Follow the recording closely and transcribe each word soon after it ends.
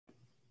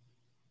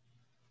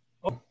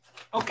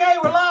Okay,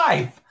 we're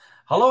live.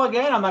 Hello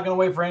again. I'm not going to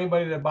wait for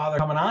anybody to bother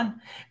coming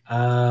on.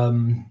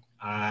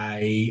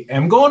 I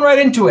am going right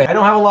into it. I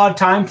don't have a lot of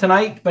time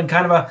tonight. It's been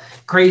kind of a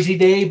crazy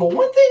day. But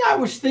one thing I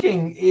was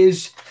thinking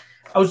is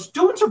I was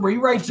doing some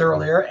rewrites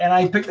earlier, and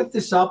I picked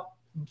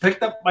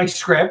up my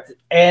script,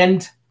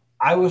 and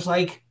I was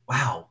like,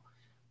 wow,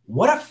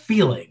 what a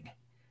feeling.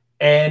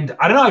 And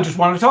I don't know, I just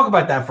wanted to talk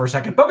about that for a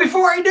second. But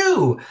before I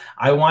do,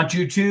 I want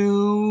you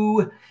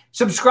to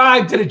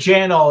subscribe to the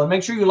channel and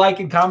make sure you like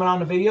and comment on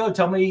the video.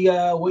 Tell me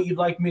what you'd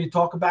like me to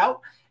talk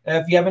about.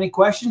 If you have any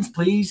questions,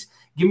 please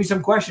give me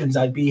some questions.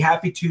 I'd be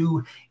happy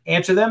to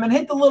answer them, and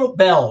hit the little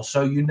bell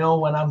so you know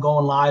when I'm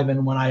going live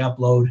and when I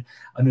upload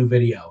a new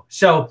video.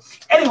 So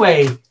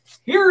anyway,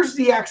 here's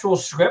the actual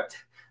script.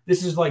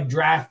 This is like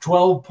draft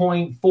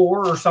 12.4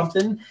 or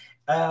something.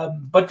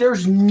 But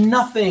there's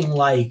nothing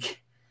like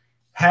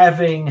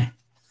having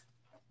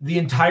the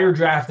entire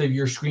draft of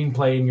your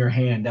screenplay in your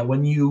hand, that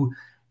when you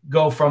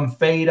go from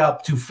fade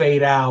up to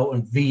fade out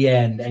and the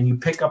end, and you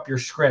pick up your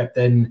script,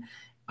 and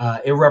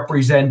it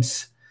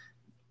represents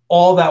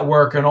all that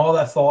work and all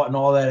that thought and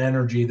all that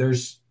energy.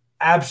 There's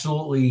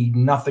absolutely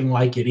nothing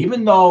like it,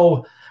 even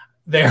though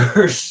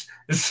there's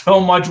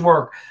so much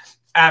work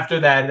after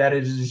that. That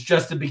is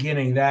just the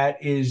beginning. That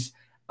is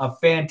a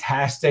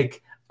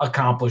fantastic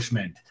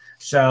accomplishment.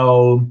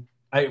 So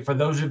for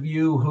those of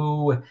you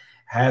who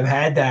have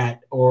had that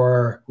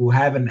or who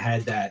haven't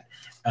had that,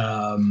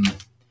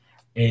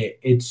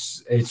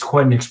 it's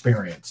quite an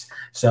experience.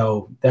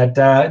 So that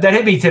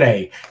hit me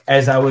today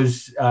as I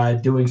was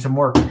doing some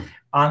work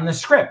on the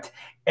script,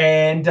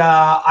 and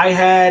I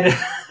had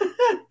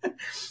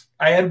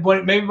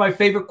maybe my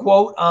favorite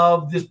quote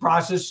of this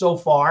process so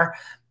far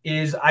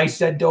is I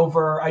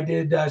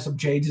did some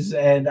changes,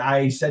 and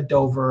I sent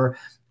over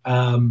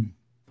a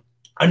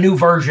new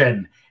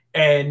version,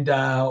 and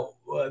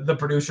the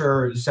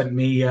producer sent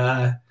me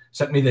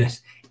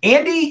this.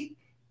 Andy,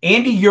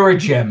 you're a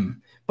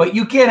gem, but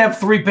you can't have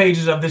 3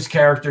 pages of this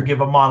character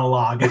give a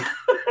monologue.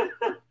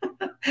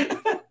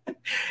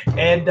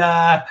 And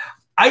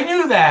I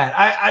knew that.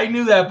 I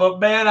knew that, but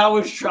man, I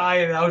was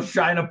trying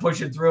to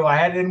push it through. I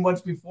had it in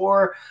once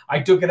before. I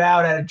took it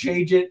out, had to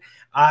change it.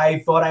 I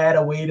thought I had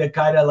a way to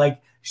kind of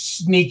like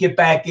sneak it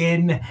back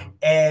in,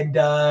 and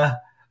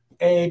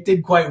it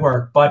didn't quite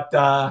work, but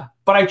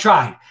I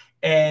tried.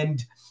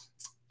 And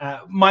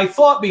my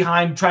thought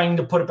behind trying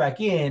to put it back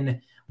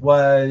in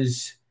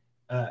was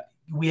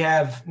we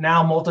have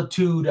now a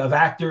multitude of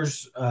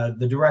actors,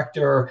 the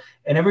director,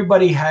 and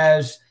everybody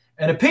has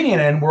an opinion,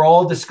 and we're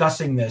all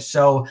discussing this.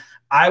 So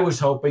I was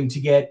hoping to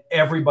get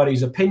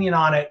everybody's opinion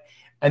on it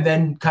and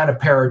then kind of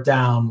pare it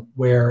down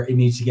where it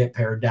needs to get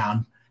pared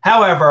down.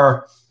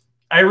 However,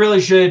 I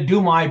really should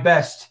do my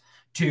best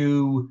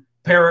to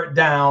pare it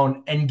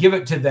down and give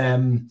it to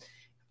them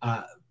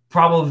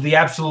probably the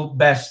absolute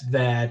best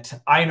that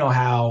I know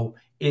how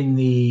in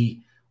the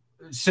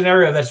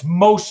scenario that's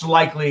most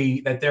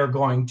likely that they're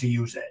going to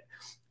use it.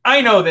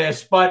 I know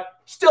this, but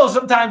still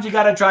sometimes you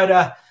got to try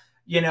to,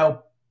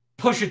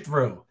 push it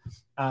through.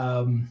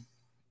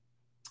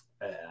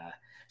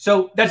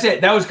 So that's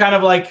it. That was kind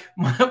of like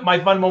my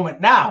fun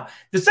moment. Now,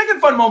 the second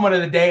fun moment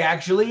of the day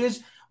actually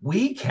is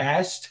we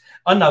cast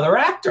another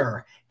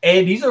actor,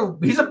 and he's a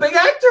big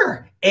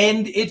actor,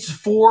 and it's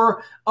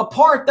for a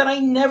part that I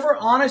never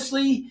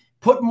honestly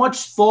put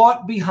much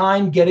thought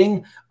behind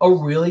getting a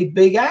really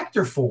big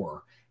actor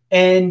for.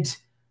 And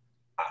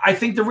I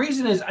think the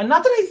reason is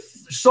not that I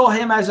saw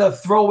him as a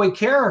throwaway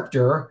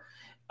character,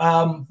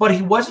 but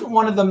he wasn't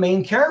one of the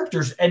main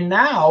characters. And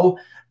now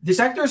this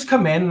actor has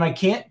come in, and I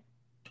can't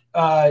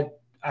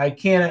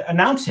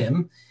announce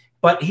him,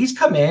 but he's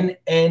come in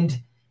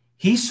and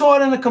he saw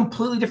it in a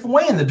completely different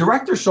way, and the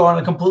director saw it in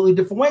a completely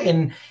different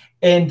way.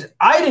 And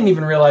I didn't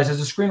even realize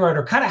as a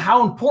screenwriter kind of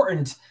how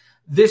important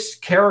this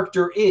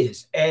character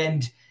is.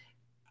 And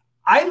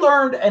I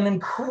learned an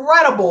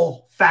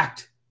incredible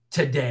fact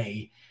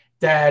today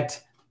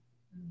that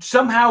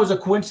somehow is a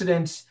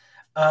coincidence,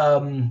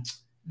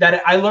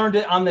 that I learned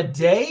it on the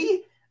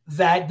day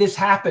that this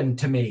happened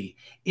to me,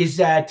 is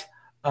that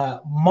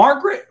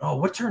Margaret,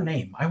 what's her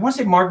name? I want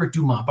to say Margaret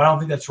Dumont, but I don't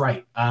think that's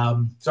right.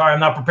 Sorry,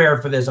 I'm not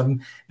prepared for this.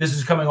 This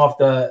is coming off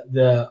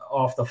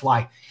the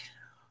fly.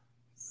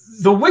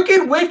 The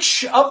Wicked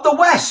Witch of the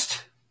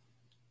West.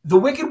 The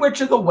Wicked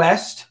Witch of the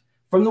West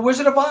from The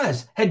Wizard of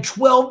Oz had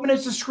 12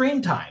 minutes of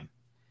screen time.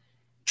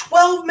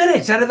 12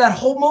 minutes out of that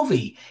whole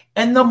movie.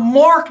 And the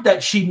mark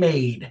that she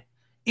made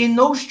in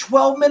those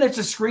 12 minutes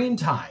of screen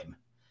time,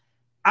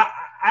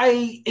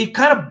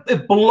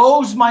 it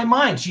blows my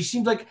mind. She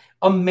seems like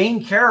a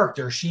main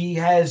character. She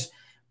has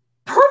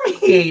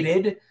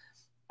permeated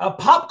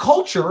pop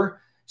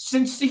culture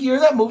since the year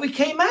that movie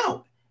came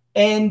out.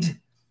 And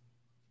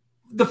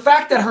the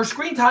fact that her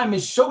screen time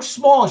is so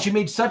small and she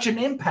made such an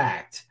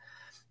impact.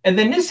 And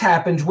then this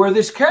happens where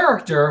this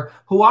character,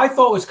 who I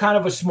thought was kind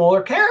of a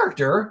smaller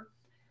character,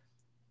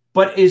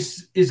 but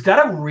is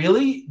got a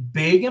really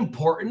big,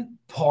 important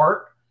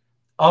part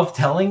of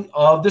telling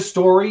the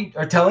story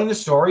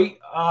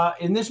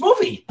in this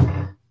movie.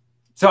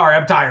 Sorry,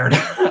 I'm tired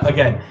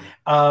again.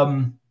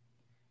 And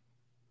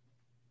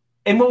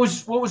what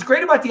was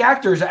great about the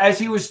actors as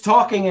he was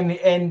talking,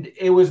 and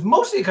it was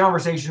mostly a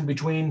conversation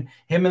between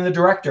him and the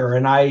director,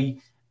 and I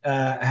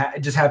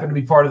just happened to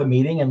be part of the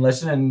meeting and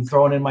listen and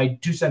throwing in my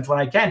 2 cents when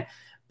I can.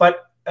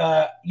 But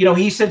you know,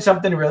 he said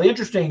something really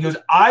interesting. He goes,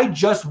 "I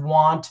just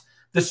want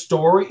the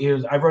story."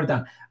 I wrote it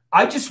down.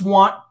 "I just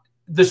want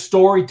the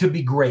story to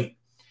be great.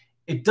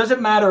 It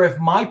doesn't matter if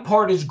my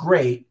part is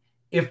great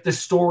if the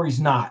story's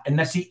not, and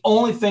that's the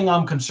only thing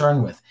I'm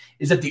concerned with,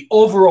 is that the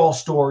overall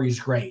story is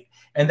great."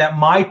 And that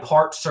my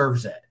part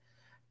serves it.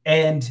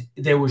 And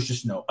there was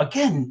just no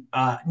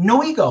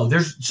ego.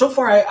 There's so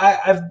far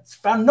I've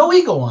found no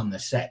ego on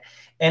this set.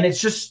 And it's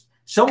just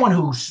someone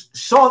who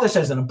saw this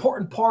as an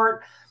important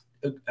part,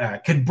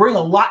 can bring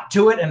a lot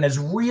to it, and has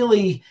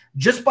really,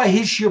 just by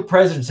his sheer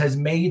presence, has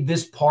made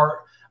this part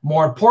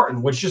more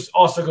important, which just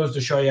also goes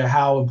to show you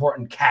how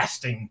important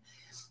casting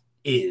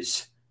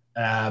is.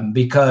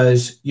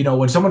 Because, you know,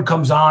 when someone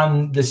comes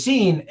on the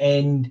scene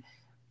and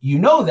you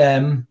know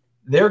them,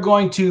 they're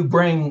going to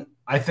bring,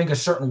 I think, a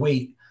certain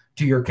weight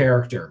to your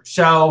character.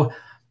 So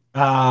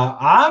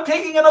I'm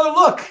taking another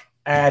look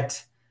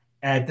at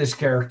this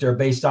character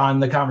based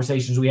on the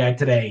conversations we had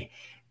today.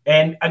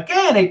 And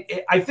again,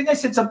 I think I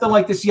said something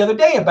like this the other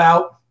day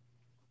about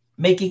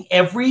making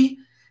every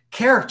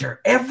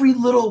character, every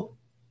little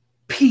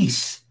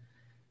piece,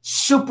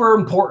 super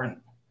important.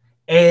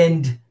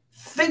 And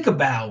think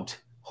about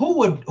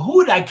who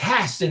would I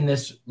cast in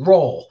this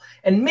role,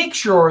 and make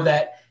sure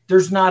that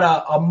there's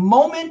not a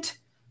moment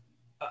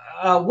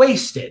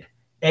wasted,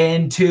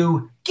 and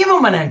to give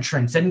them an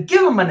entrance and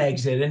give them an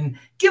exit and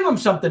give them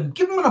something,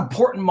 give them an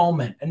important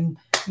moment and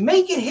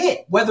make it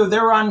hit, whether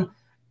they're on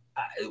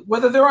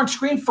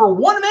screen for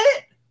 1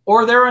 minute,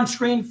 or they're on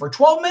screen for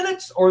 12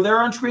 minutes, or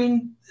they're on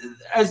screen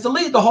as the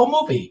lead the whole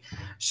movie.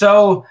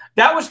 So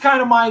that was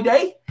kind of my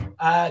day.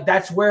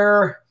 That's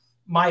where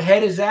my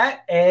head is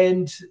at,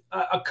 and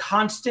a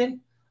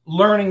constant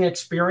learning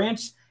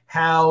experience.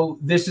 How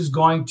this is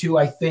going to,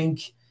 I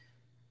think,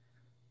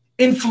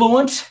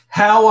 influence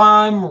how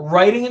I'm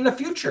writing in the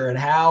future, and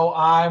how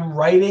I'm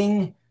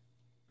writing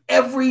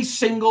every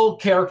single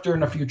character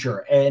in the future.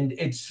 And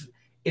it's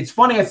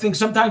funny. I think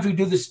sometimes we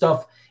do this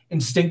stuff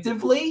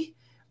instinctively.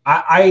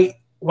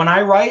 When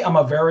I write, I'm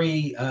a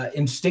very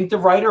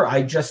instinctive writer.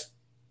 I just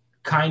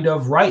kind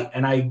of write,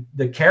 and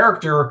the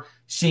character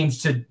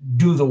seems to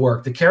do the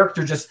work. The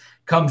character just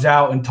comes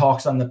out and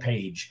talks on the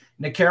page,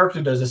 and the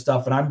character does the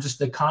stuff, and I'm just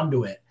the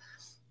conduit.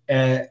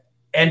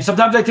 And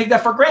sometimes I take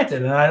that for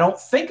granted, and I don't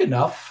think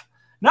enough.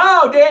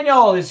 No,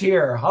 Daniel is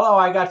here. Hello,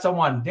 I got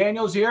someone.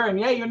 Daniel's here, and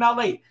yeah, you're not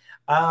late.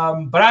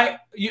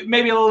 But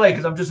maybe a little late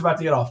because I'm just about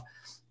to get off.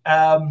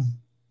 I'm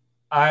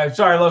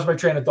sorry, I lost my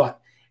train of thought.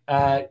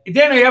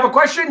 Daniel, you have a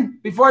question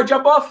before I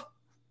jump off?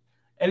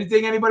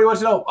 Anything anybody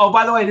wants to know? Oh,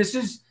 by the way, this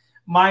is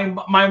my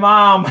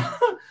mom.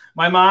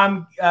 My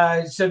mom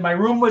said my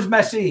room was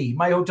messy.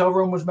 My hotel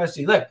room was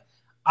messy. Look,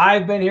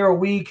 I've been here a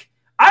week.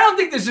 I don't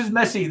think this is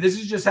messy. This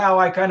is just how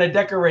I kind of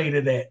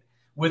decorated it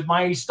with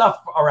my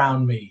stuff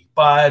around me.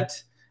 But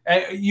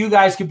you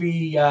guys could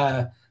be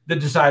the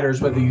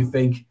deciders whether you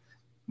think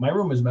my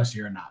room is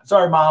messy or not.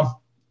 Sorry, Mom.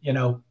 You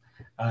know,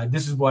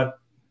 this is what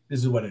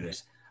it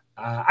is.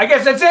 I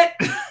guess that's it.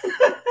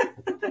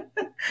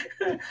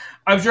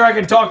 I'm sure I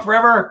can talk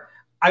forever.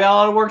 I got a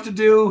lot of work to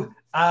do.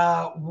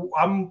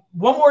 I'm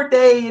one more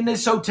day in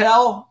this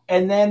hotel,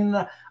 and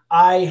then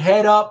I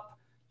head up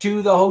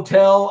to the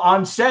hotel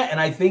on set, and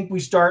I think we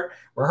start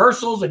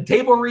rehearsals and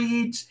table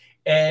reads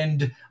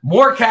and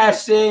more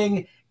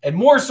casting and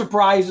more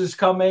surprises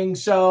coming.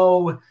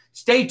 So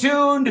stay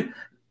tuned,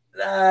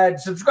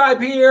 subscribe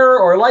here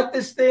or like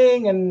this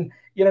thing. And,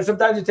 you know,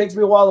 sometimes it takes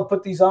me a while to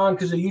put these on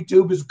because the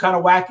YouTube is kind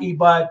of wacky,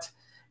 but,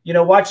 you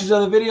know, watch these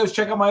other videos,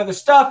 check out my other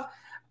stuff.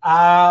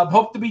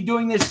 Hope to be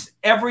doing this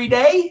every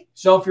day.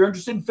 So if you're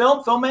interested in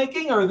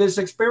filmmaking or this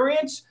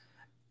experience,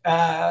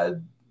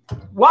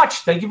 watch.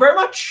 Thank you very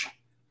much.